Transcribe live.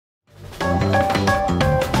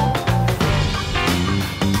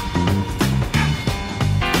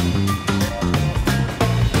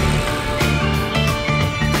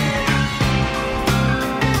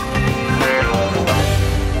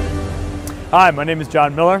Hi, my name is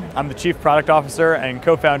John Miller. I'm the Chief Product Officer and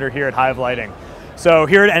co-founder here at Hive Lighting. So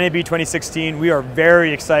here at NAB 2016, we are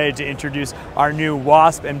very excited to introduce our new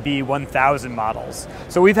WASP and B1000 models.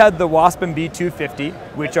 So we've had the WASP and B250,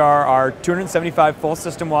 which are our 275 full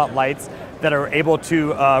system watt lights that are able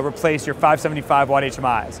to replace your 575 watt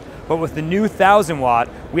HMIs. But with the new 1000 watt,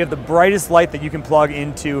 we have the brightest light that you can plug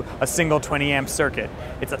into a single 20 amp circuit.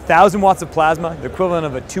 It's 1000 watts of plasma, the equivalent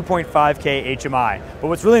of a 2.5K HMI. But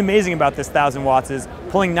what's really amazing about this 1000 watts is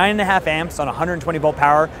pulling 9.5 amps on 120 volt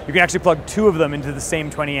power, you can actually plug two of them into the same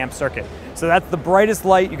 20 amp circuit. So that's the brightest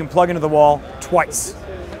light you can plug into the wall twice.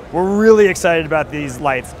 We're really excited about these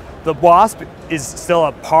lights. The WASP is still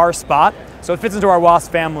a par spot, so it fits into our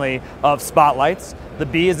WASP family of spotlights. The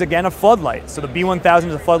B is again a floodlight. So the B1000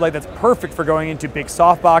 is a floodlight that's perfect for going into big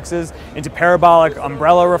softboxes, into parabolic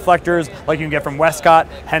umbrella reflectors like you can get from Westcott,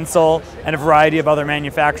 Hensel, and a variety of other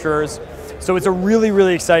manufacturers. So it's a really,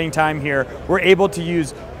 really exciting time here. We're able to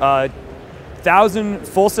use 1000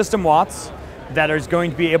 full system watts that is going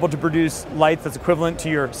to be able to produce lights that's equivalent to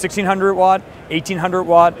your 1600 watt, 1800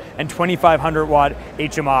 watt, and 2500 watt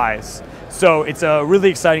HMIs. So it's a really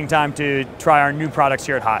exciting time to try our new products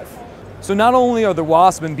here at Hive. So not only are the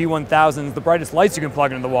WASP and B1000s the brightest lights you can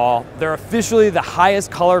plug into the wall, they're officially the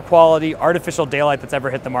highest color quality artificial daylight that's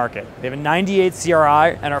ever hit the market. They have a 98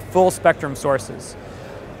 CRI and are full spectrum sources.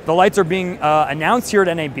 The lights are being announced here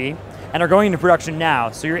at NAB and are going into production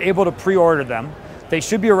now, so you're able to pre-order them. They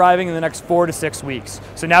should be arriving in the next 4 to 6 weeks.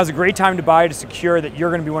 So now's a great time to buy to secure that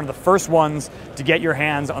you're going to be one of the first ones to get your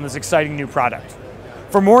hands on this exciting new product.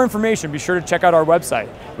 For more information, be sure to check out our website,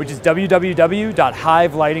 which is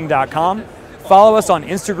www.hivelighting.com. Follow us on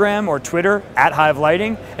Instagram or Twitter @Hive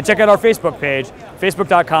Lighting, and check out our Facebook page,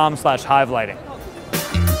 facebook.com/Hive Lighting.